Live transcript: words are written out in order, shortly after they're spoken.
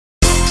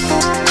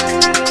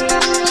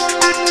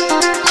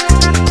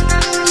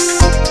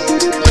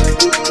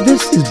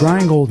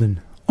Brian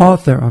Golden,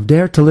 author of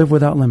Dare to Live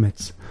Without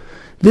Limits.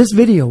 This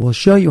video will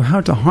show you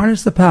how to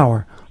harness the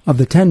power of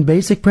the 10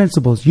 basic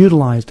principles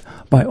utilized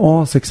by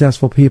all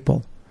successful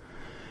people.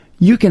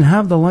 You can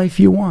have the life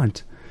you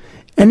want.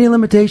 Any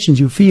limitations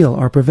you feel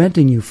are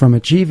preventing you from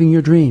achieving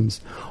your dreams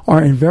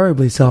are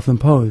invariably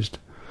self-imposed.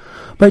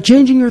 By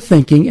changing your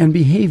thinking and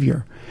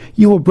behavior,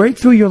 you will break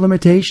through your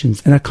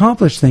limitations and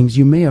accomplish things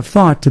you may have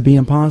thought to be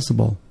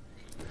impossible.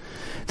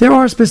 There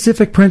are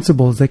specific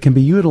principles that can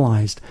be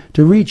utilized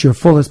to reach your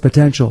fullest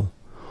potential.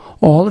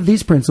 All of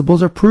these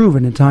principles are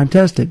proven and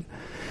time-tested.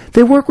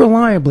 They work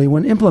reliably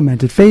when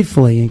implemented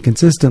faithfully and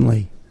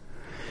consistently.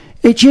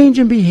 A change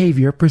in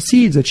behavior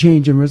precedes a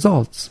change in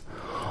results.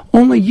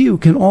 Only you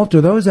can alter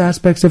those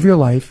aspects of your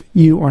life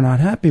you are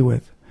not happy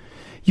with.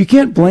 You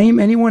can't blame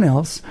anyone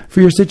else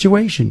for your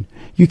situation.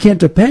 You can't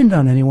depend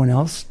on anyone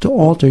else to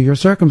alter your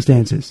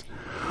circumstances.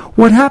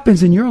 What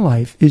happens in your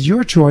life is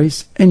your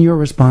choice and your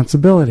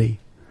responsibility.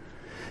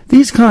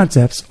 These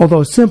concepts,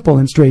 although simple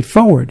and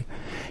straightforward,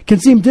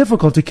 can seem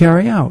difficult to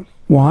carry out.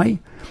 Why?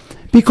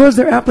 Because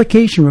their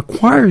application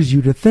requires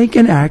you to think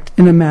and act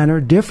in a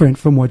manner different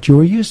from what you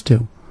are used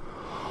to.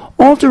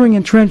 Altering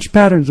entrenched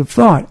patterns of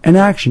thought and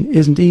action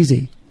isn't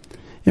easy.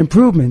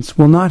 Improvements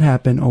will not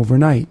happen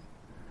overnight.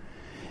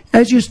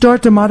 As you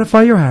start to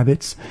modify your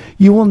habits,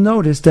 you will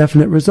notice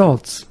definite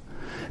results.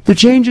 The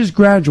change is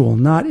gradual,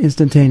 not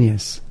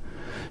instantaneous.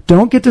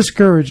 Don't get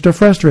discouraged or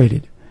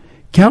frustrated.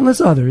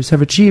 Countless others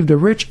have achieved a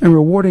rich and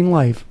rewarding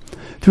life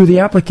through the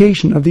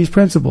application of these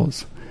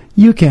principles.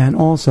 You can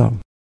also.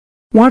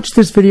 Watch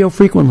this video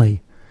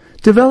frequently.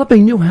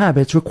 Developing new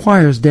habits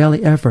requires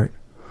daily effort.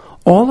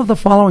 All of the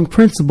following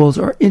principles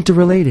are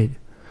interrelated.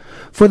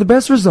 For the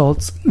best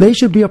results, they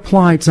should be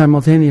applied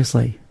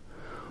simultaneously.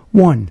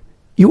 1.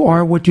 You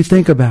are what you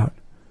think about.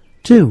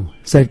 2.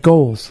 Set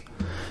goals.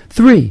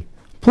 3.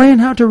 Plan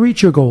how to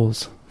reach your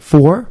goals.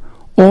 4.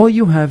 All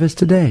you have is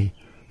today.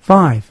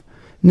 5.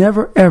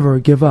 Never ever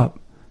give up.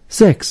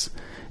 6.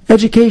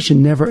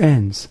 Education never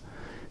ends.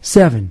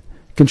 7.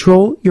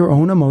 Control your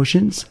own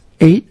emotions.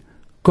 8.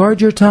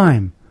 Guard your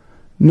time.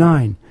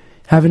 9.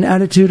 Have an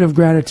attitude of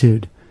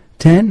gratitude.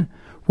 10.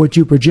 What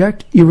you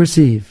project, you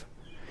receive.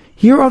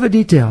 Here are the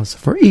details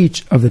for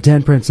each of the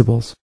 10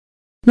 principles.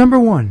 Number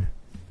 1.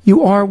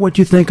 You are what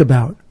you think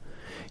about.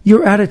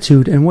 Your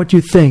attitude and what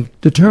you think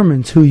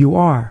determines who you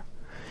are.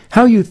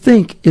 How you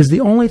think is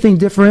the only thing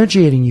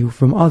differentiating you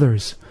from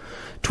others.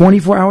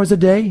 24 hours a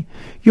day,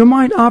 your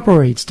mind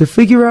operates to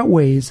figure out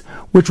ways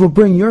which will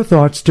bring your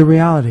thoughts to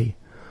reality.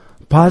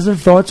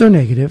 Positive thoughts or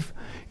negative,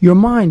 your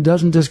mind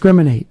doesn't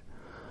discriminate.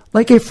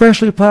 Like a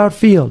freshly plowed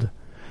field,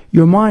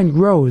 your mind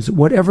grows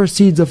whatever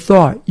seeds of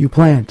thought you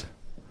plant.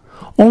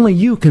 Only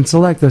you can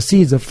select the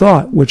seeds of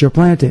thought which are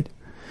planted.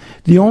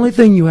 The only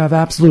thing you have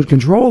absolute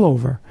control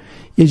over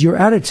is your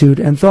attitude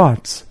and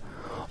thoughts.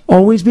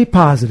 Always be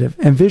positive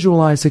and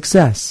visualize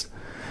success.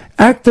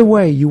 Act the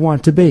way you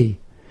want to be.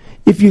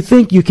 If you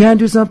think you can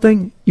do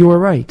something, you are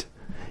right.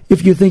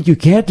 If you think you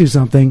can't do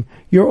something,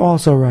 you're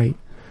also right.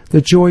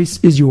 The choice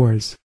is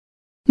yours.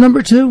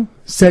 Number 2,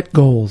 set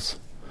goals.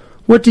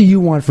 What do you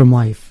want from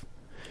life?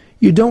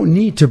 You don't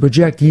need to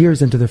project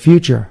years into the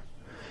future.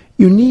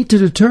 You need to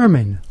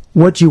determine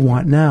what you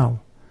want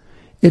now.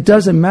 It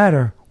doesn't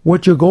matter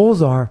what your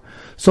goals are,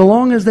 so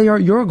long as they are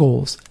your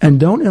goals and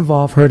don't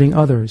involve hurting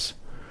others.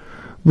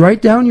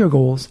 Write down your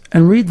goals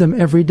and read them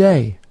every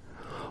day.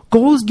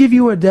 Goals give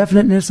you a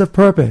definiteness of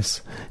purpose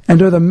and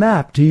are the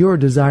map to your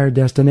desired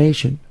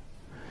destination.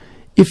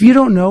 If you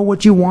don't know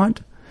what you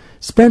want,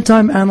 spend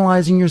time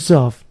analyzing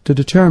yourself to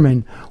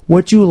determine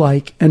what you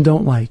like and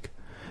don't like.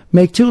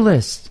 Make 2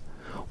 lists.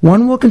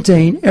 One will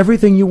contain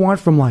everything you want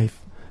from life,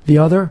 the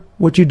other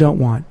what you don't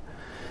want.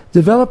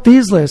 Develop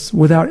these lists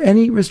without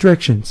any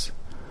restrictions.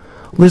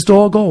 List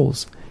all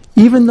goals,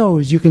 even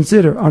those you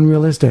consider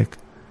unrealistic.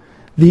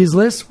 These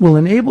lists will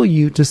enable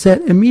you to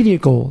set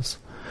immediate goals.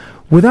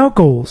 Without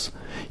goals,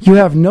 you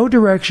have no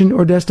direction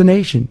or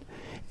destination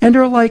and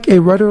are like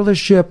a rudderless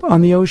ship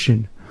on the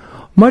ocean,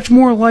 much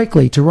more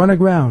likely to run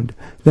aground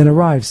than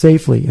arrive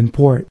safely in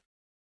port.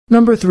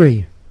 Number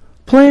 3.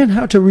 Plan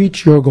how to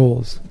reach your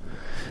goals.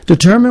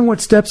 Determine what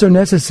steps are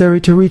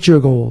necessary to reach your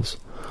goals.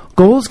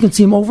 Goals can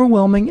seem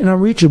overwhelming and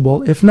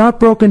unreachable if not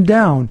broken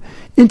down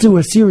into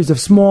a series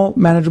of small,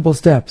 manageable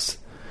steps.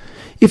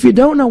 If you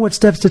don't know what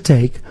steps to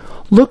take,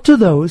 look to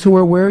those who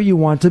are where you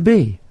want to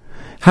be.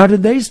 How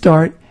did they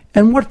start?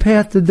 And what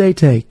path did they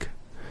take?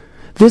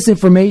 This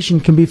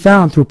information can be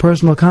found through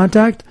personal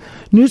contact,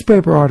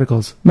 newspaper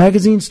articles,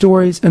 magazine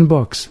stories, and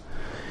books.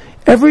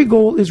 Every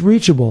goal is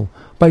reachable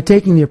by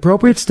taking the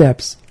appropriate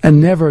steps and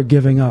never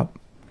giving up.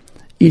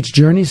 Each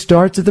journey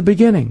starts at the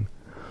beginning.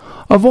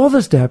 Of all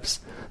the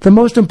steps, the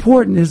most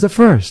important is the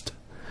first.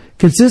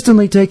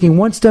 Consistently taking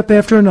one step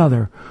after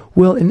another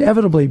will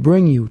inevitably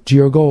bring you to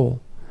your goal.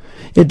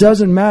 It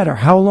doesn't matter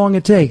how long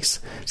it takes,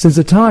 since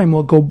the time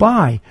will go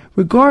by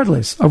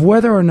regardless of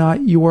whether or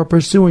not you are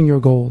pursuing your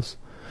goals.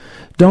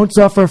 Don't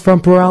suffer from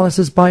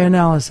paralysis by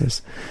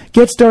analysis.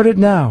 Get started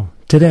now,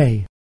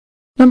 today.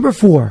 Number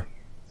 4.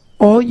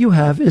 All you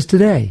have is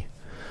today.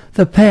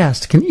 The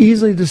past can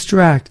easily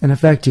distract and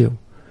affect you.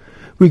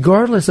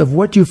 Regardless of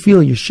what you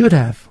feel you should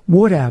have,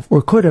 would have,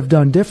 or could have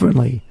done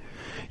differently,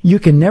 you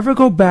can never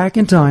go back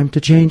in time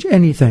to change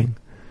anything.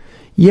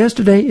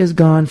 Yesterday is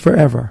gone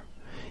forever.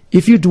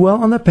 If you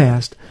dwell on the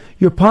past,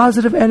 your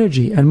positive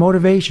energy and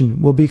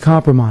motivation will be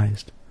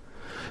compromised.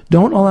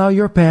 Don't allow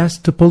your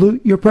past to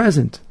pollute your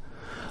present.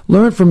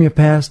 Learn from your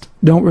past,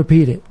 don't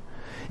repeat it.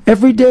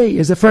 Every day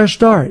is a fresh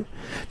start.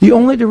 The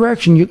only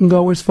direction you can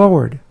go is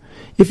forward.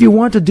 If you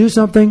want to do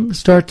something,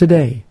 start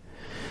today.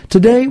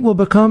 Today will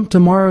become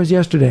tomorrow's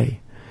yesterday.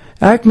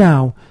 Act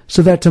now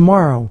so that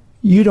tomorrow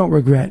you don't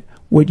regret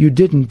what you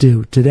didn't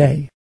do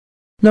today.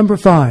 Number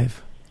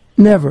 5.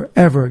 Never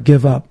ever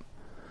give up.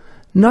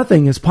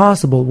 Nothing is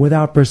possible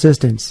without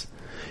persistence.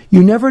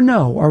 You never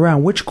know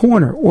around which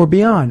corner or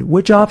beyond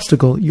which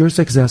obstacle your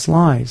success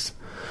lies.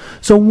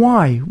 So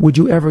why would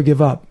you ever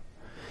give up?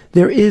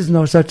 There is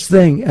no such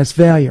thing as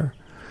failure.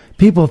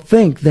 People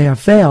think they have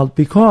failed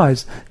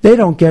because they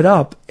don't get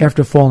up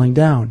after falling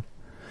down.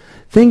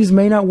 Things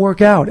may not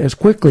work out as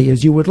quickly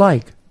as you would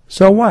like.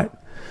 So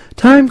what?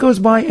 Time goes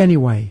by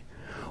anyway.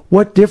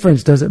 What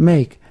difference does it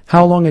make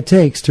how long it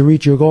takes to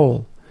reach your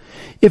goal?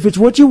 If it's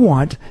what you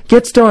want,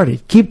 get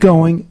started, keep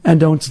going, and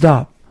don't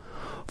stop.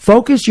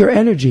 Focus your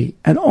energy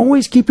and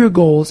always keep your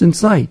goals in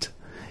sight.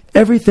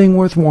 Everything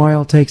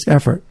worthwhile takes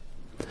effort.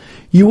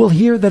 You will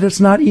hear that it's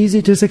not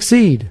easy to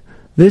succeed.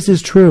 This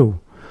is true.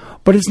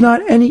 But it's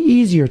not any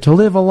easier to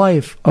live a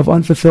life of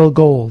unfulfilled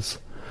goals.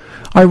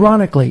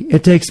 Ironically,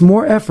 it takes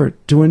more effort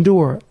to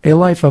endure a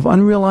life of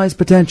unrealized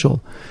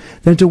potential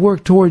than to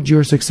work towards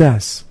your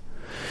success.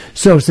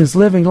 So since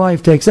living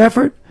life takes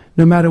effort,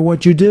 no matter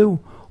what you do,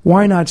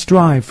 why not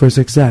strive for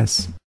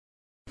success?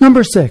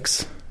 Number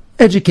 6.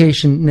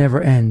 Education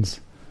never ends.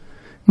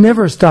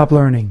 Never stop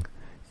learning.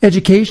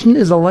 Education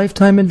is a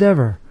lifetime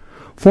endeavor.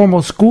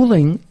 Formal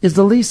schooling is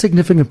the least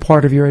significant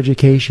part of your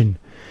education.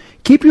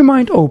 Keep your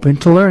mind open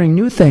to learning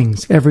new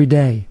things every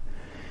day.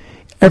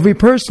 Every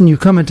person you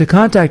come into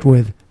contact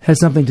with has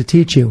something to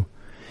teach you.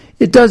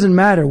 It doesn't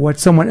matter what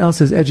someone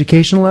else's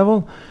education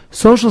level,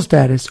 social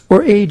status,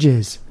 or age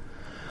is.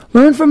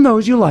 Learn from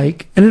those you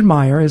like and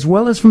admire as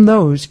well as from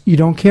those you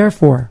don't care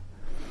for.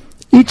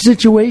 Each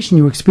situation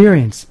you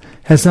experience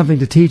has something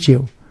to teach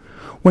you.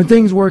 When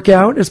things work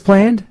out as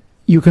planned,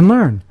 you can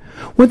learn.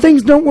 When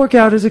things don't work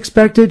out as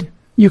expected,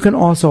 you can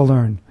also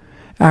learn.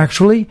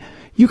 Actually,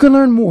 you can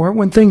learn more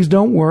when things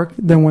don't work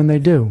than when they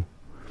do.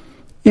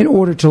 In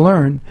order to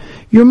learn,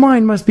 your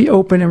mind must be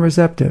open and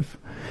receptive.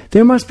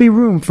 There must be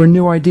room for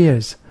new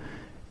ideas.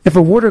 If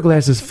a water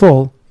glass is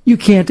full, you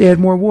can't add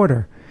more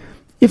water.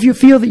 If you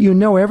feel that you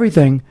know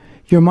everything,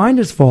 your mind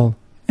is full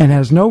and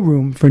has no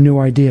room for new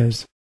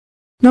ideas.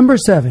 Number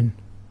 7.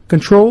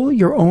 Control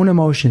your own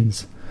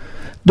emotions.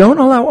 Don't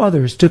allow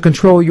others to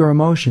control your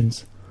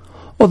emotions.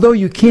 Although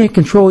you can't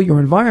control your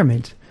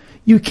environment,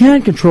 you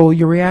can control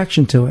your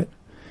reaction to it.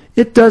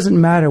 It doesn't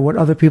matter what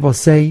other people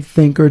say,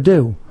 think, or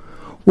do.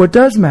 What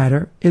does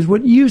matter is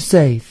what you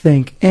say,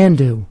 think, and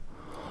do.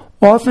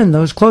 Often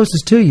those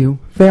closest to you,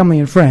 family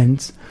and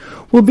friends,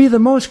 will be the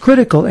most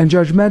critical and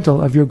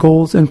judgmental of your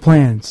goals and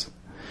plans.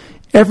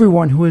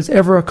 Everyone who has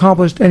ever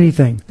accomplished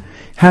anything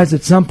has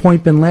at some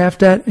point been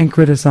laughed at and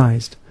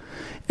criticized.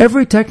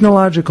 Every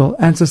technological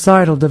and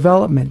societal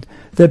development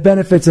that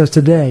benefits us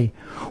today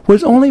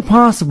was only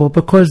possible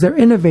because their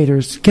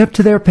innovators kept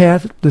to their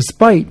path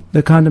despite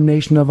the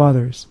condemnation of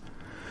others.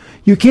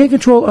 You can't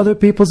control other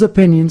people's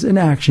opinions and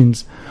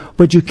actions,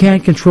 but you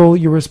can control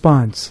your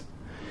response.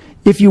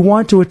 If you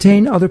want to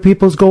attain other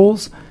people's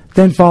goals,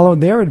 then follow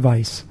their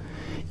advice.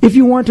 If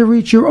you want to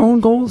reach your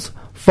own goals,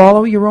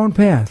 follow your own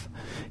path.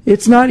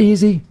 It's not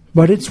easy,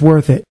 but it's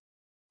worth it.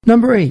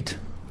 Number 8.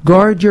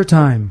 Guard your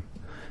time.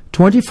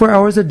 24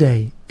 hours a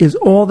day is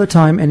all the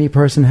time any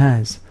person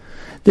has.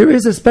 There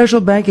is a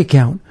special bank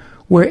account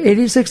where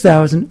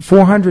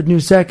 86,400 new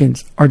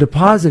seconds are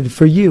deposited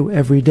for you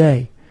every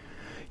day.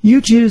 You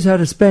choose how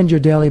to spend your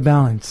daily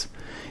balance.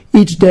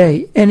 Each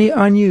day, any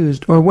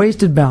unused or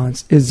wasted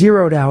balance is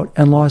zeroed out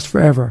and lost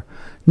forever.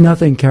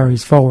 Nothing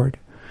carries forward.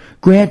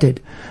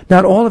 Granted,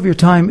 not all of your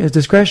time is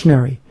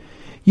discretionary.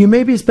 You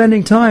may be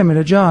spending time in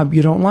a job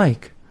you don't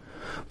like.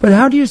 But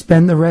how do you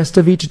spend the rest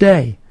of each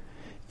day?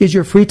 Is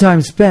your free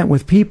time spent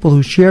with people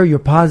who share your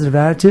positive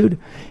attitude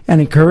and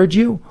encourage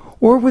you,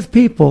 or with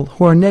people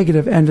who are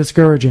negative and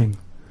discouraging?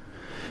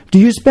 Do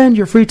you spend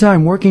your free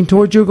time working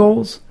towards your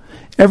goals?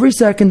 Every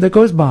second that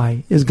goes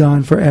by is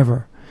gone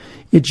forever.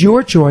 It's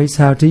your choice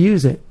how to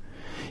use it.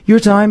 Your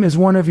time is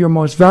one of your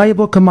most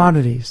valuable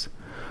commodities.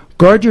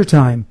 Guard your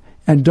time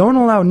and don't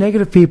allow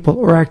negative people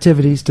or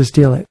activities to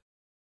steal it.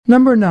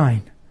 Number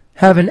 9.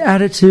 Have an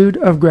attitude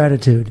of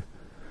gratitude.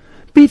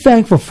 Be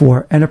thankful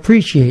for and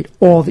appreciate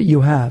all that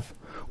you have,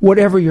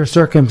 whatever your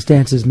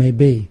circumstances may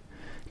be.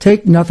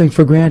 Take nothing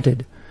for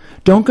granted.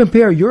 Don't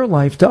compare your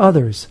life to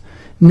others.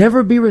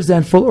 Never be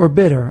resentful or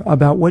bitter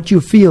about what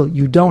you feel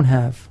you don't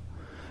have.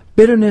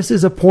 Bitterness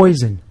is a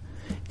poison.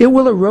 It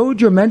will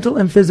erode your mental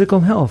and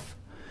physical health.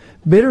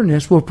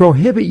 Bitterness will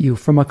prohibit you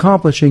from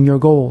accomplishing your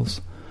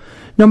goals.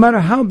 No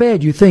matter how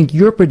bad you think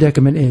your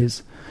predicament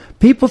is,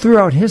 people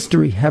throughout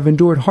history have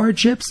endured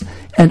hardships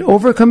and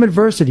overcome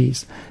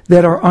adversities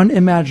that are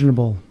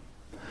unimaginable.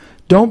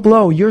 Don't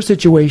blow your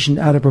situation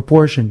out of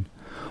proportion.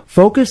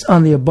 Focus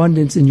on the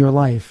abundance in your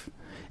life.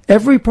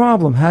 Every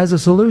problem has a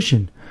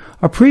solution.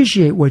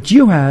 Appreciate what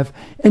you have,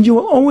 and you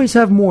will always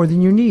have more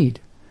than you need.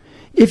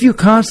 If you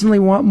constantly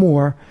want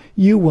more,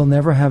 you will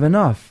never have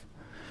enough.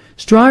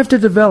 Strive to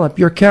develop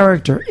your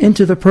character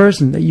into the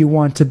person that you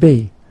want to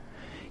be.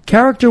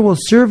 Character will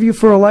serve you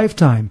for a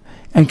lifetime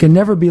and can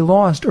never be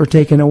lost or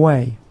taken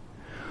away.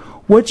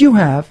 What you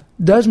have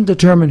doesn't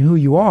determine who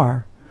you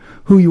are.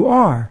 Who you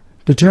are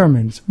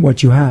determines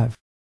what you have.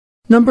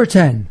 Number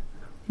 10.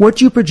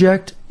 What you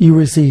project, you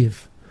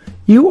receive.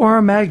 You are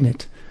a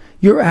magnet.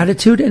 Your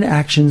attitude and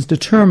actions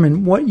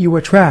determine what you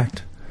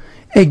attract.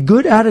 A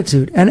good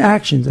attitude and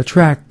actions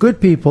attract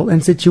good people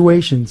and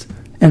situations,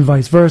 and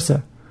vice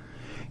versa.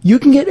 You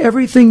can get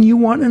everything you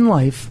want in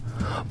life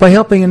by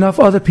helping enough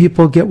other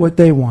people get what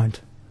they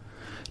want.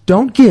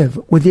 Don't give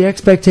with the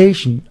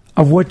expectation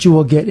of what you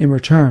will get in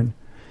return.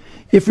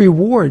 If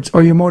rewards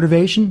are your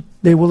motivation,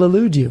 they will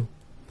elude you.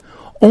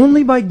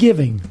 Only by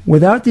giving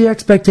without the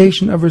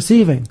expectation of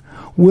receiving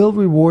will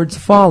rewards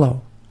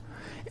follow.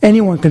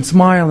 Anyone can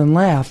smile and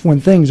laugh when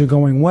things are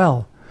going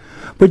well,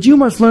 but you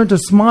must learn to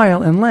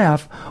smile and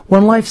laugh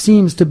when life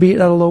seems to be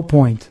at a low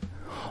point.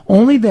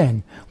 Only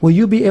then will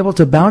you be able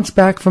to bounce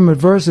back from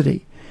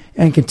adversity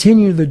and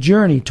continue the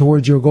journey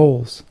towards your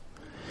goals.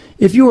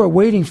 If you are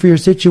waiting for your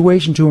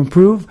situation to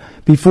improve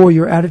before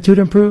your attitude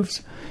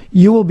improves,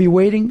 you will be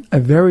waiting a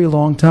very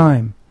long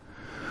time.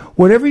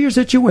 Whatever your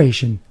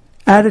situation,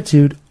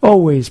 attitude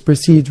always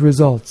precedes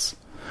results.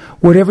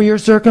 Whatever your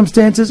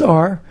circumstances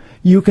are,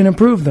 you can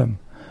improve them.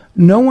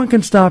 No one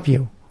can stop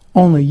you.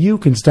 Only you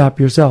can stop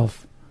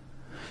yourself.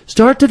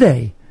 Start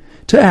today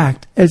to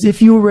act as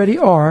if you already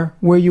are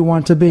where you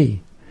want to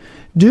be.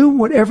 Do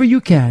whatever you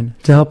can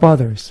to help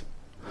others.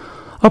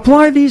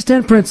 Apply these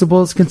 10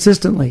 principles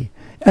consistently,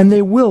 and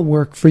they will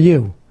work for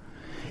you.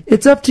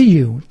 It's up to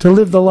you to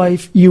live the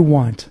life you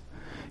want.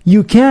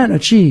 You can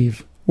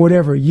achieve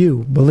whatever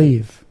you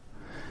believe.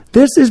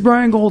 This is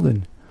Brian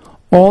Golden.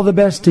 All the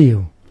best to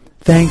you.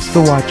 Thanks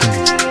for watching.